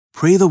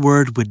Pray the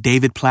Word with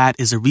David Platt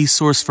is a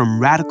resource from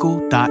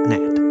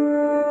Radical.net.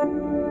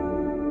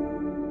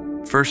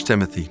 1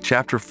 Timothy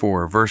chapter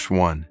 4, verse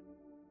 1.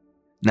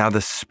 Now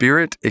the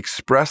Spirit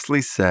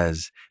expressly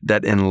says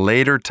that in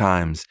later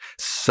times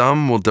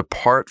some will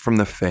depart from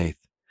the faith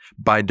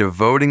by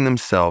devoting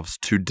themselves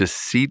to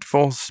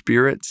deceitful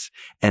spirits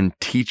and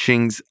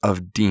teachings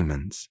of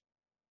demons.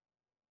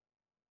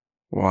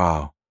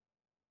 Wow,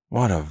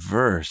 what a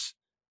verse.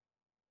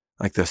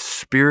 Like the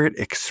Spirit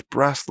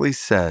expressly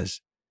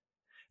says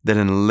that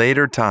in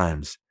later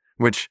times,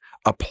 which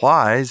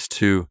applies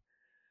to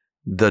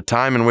the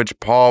time in which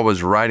Paul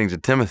was writing to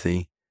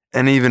Timothy,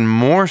 and even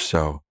more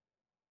so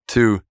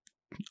to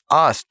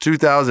us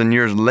 2,000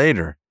 years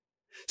later,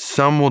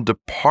 some will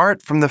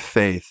depart from the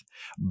faith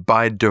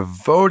by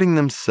devoting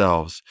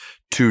themselves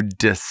to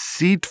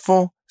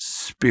deceitful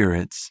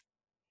spirits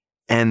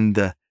and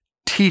the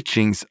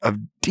teachings of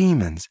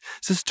demons.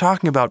 This is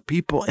talking about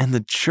people in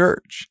the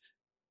church.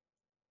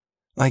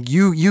 Like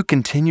you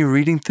continue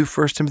reading through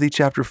 1 Timothy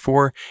chapter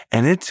 4,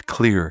 and it's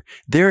clear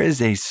there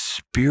is a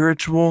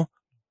spiritual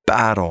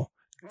battle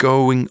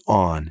going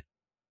on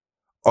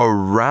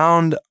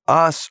around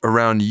us,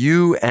 around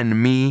you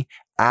and me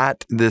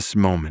at this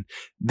moment.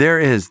 There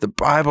is, the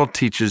Bible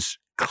teaches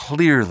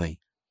clearly,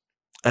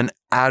 an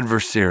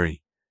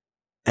adversary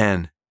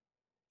and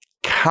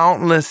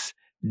countless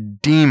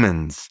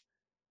demons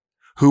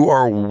who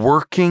are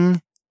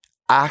working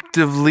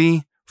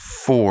actively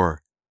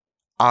for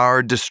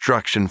our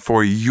destruction,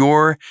 for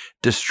your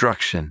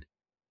destruction.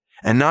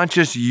 And not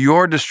just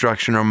your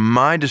destruction or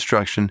my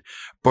destruction,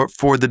 but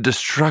for the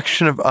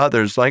destruction of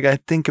others. Like I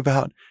think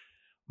about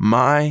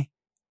my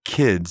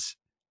kids.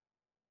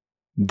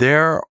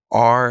 There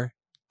are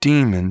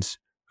demons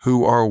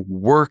who are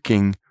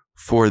working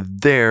for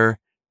their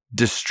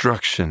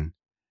destruction.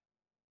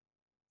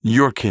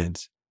 Your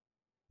kids,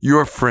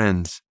 your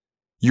friends,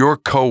 your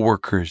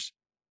coworkers,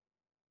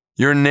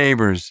 your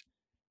neighbors,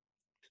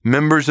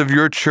 members of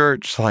your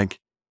church, like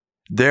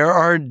there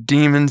are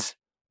demons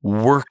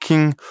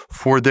working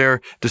for their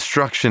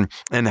destruction.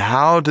 And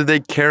how do they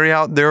carry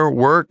out their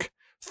work?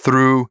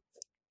 Through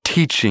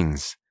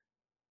teachings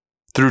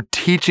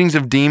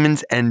of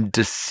demons and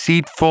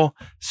deceitful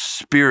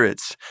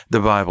spirits,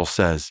 the Bible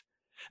says.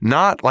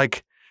 Not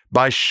like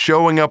by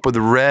showing up with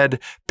red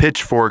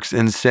pitchforks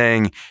and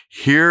saying,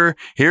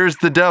 here's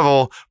the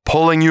devil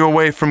pulling you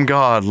away from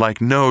God.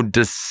 Like, no,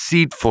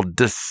 deceitful,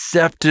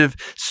 deceptive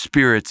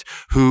spirits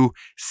who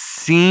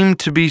seem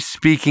to be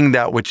speaking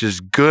that which is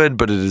good,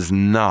 but it is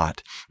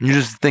not. You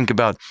just think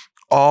about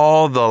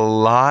all the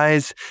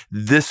lies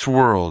this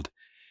world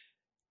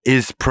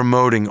is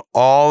promoting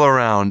all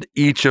around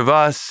each of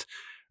us,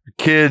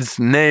 kids,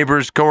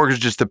 neighbors, coworkers,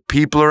 just the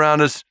people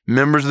around us,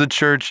 members of the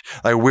church.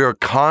 Like we are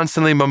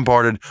constantly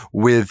bombarded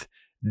with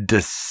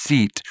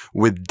deceit,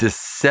 with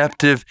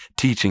deceptive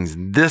teachings.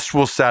 This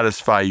will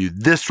satisfy you.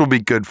 This will be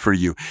good for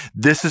you.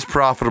 This is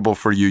profitable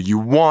for you. You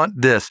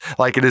want this.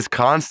 Like it is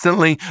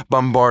constantly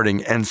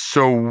bombarding. And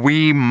so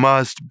we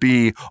must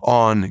be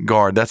on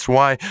guard. That's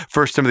why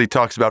 1 Timothy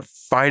talks about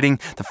fighting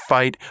the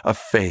fight of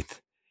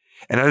faith.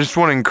 And I just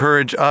want to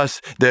encourage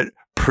us that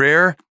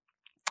prayer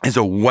is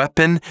a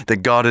weapon that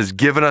God has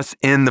given us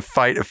in the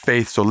fight of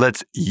faith. So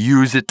let's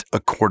use it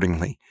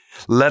accordingly.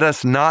 Let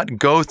us not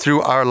go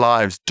through our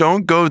lives.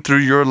 Don't go through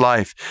your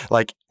life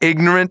like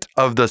ignorant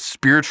of the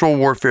spiritual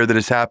warfare that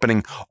is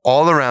happening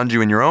all around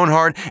you in your own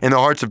heart, in the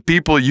hearts of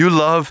people you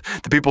love,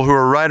 the people who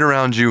are right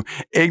around you,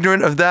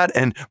 ignorant of that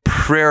and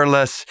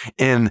prayerless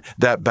in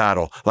that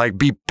battle. Like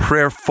be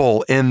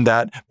prayerful in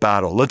that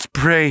battle. Let's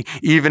pray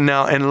even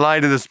now in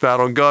light of this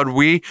battle. God,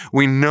 we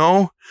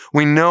know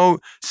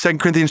 2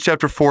 Corinthians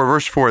chapter 4,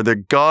 verse 4, the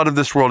God of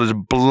this world is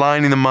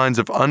blinding the minds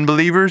of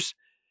unbelievers.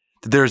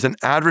 There's an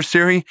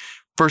adversary,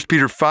 1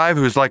 Peter 5,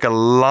 who is like a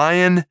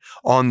lion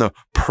on the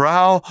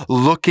prowl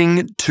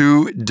looking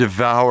to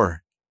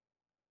devour.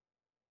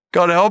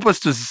 God, help us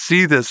to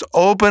see this.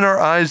 Open our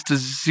eyes to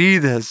see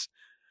this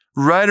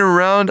right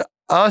around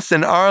us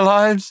in our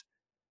lives,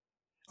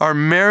 our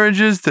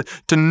marriages,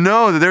 to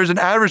know that there's an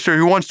adversary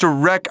who wants to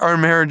wreck our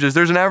marriages.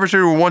 There's an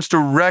adversary who wants to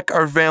wreck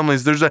our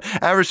families. There's an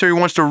adversary who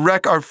wants to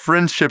wreck our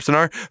friendships and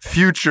our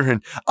future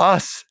and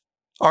us.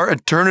 Our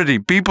eternity,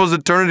 people's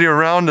eternity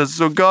around us.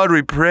 So God,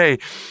 we pray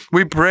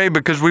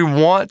because we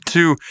want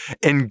to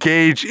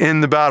engage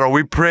in the battle.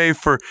 We pray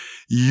for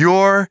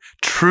your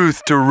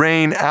truth to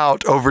reign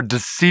out over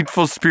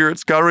deceitful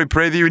spirits. God, we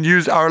pray that you would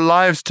use our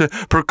lives to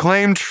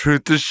proclaim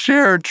truth, to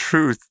share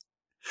truth.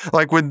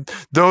 Like with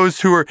those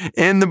who are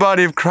in the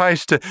body of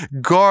Christ, to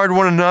guard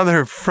one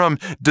another from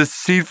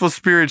deceitful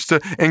spirits,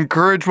 to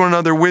encourage one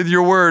another with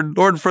your word.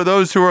 Lord, for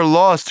those who are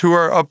lost, who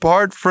are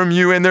apart from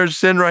you in their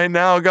sin right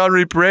now, God,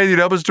 we pray that you'd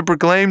help us to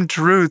proclaim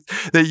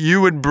truth, that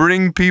you would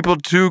bring people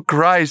to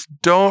Christ.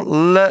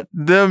 Don't let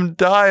them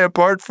die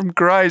apart from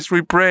Christ.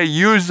 We pray,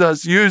 use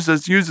us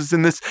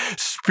in this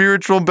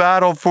spiritual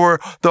battle for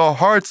the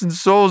hearts and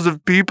souls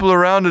of people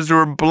around us who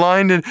are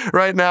blinded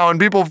right now and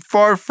people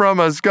far from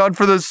us. God,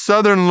 for the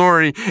southern Southern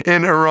Lori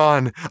in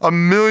Iran.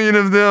 1 million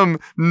of them,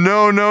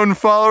 no known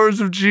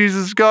followers of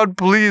Jesus. God,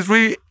 please,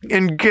 we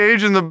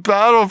engage in the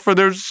battle for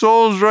their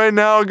souls right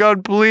now.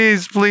 God,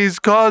 please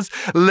cause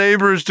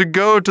laborers to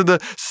go to the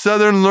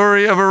Southern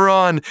Lori of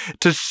Iran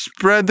to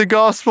spread the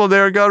gospel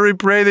there. God, we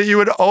pray that you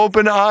would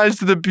open eyes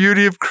to the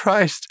beauty of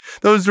Christ.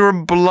 Those who are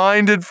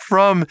blinded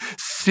from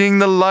seeing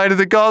the light of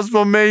the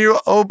gospel, may you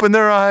open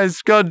their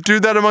eyes. God, do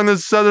that among the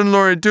Southern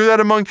Lori. Do that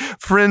among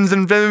friends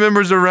and family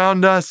members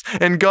around us.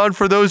 And God,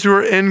 for those who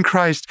are in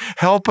Christ,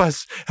 help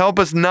us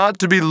not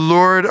to be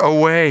lured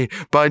away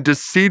by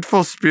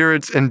deceitful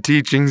spirits and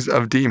teachings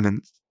of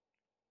demons.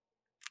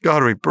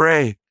 God, we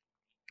pray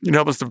you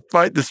help us to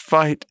fight this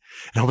fight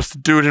and help us to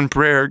do it in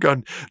prayer.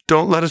 God,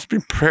 don't let us be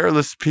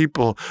prayerless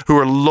people who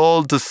are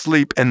lulled to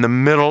sleep in the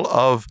middle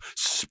of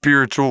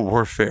spiritual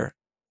warfare.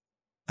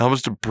 Help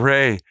us to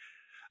pray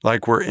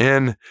like we're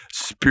in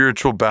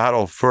spiritual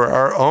battle for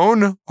our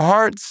own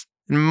hearts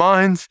and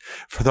minds,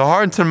 for the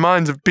hearts and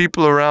minds of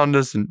people around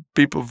us and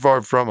people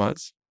far from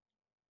us.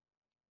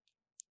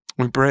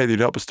 We pray that you'd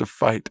help us to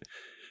fight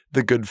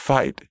the good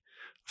fight of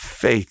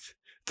faith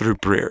through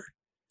prayer.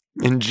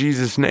 In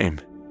Jesus' name,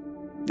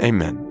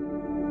 amen.